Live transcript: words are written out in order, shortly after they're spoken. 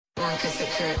Blanca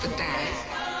secured the bag.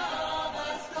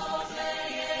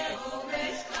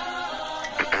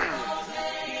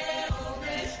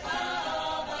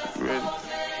 Ready?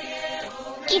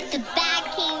 Get the bag,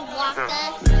 King Walker.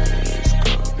 Let's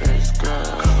go, let's go,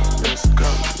 let's go,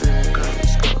 let's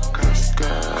go, let's go,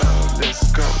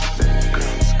 let's go,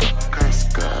 let's go, let's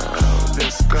go,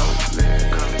 let's go,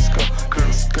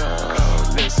 let's go,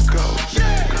 let's go,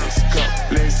 let's go,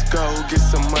 let's go, get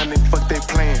some money, fuck they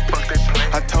plan.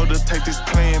 I told her take this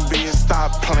plan B and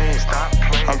stop playing.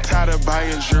 I'm tired of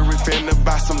buying jewelry, finna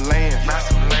buy some land.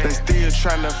 They still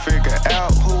tryna figure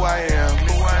out who I am,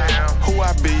 who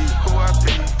I be.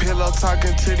 Pillow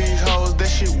talking to these hoes, that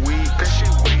shit weak.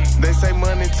 They say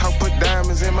money talk, put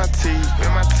diamonds in my teeth.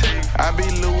 I be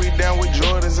Louis down with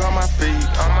Jordans on my feet.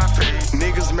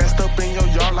 Niggas messed up in your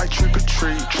yard like trick or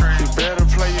treat. You better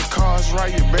play your cards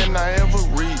right, you better not ever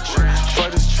reach. For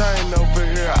this chain over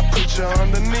here, I put you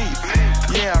underneath.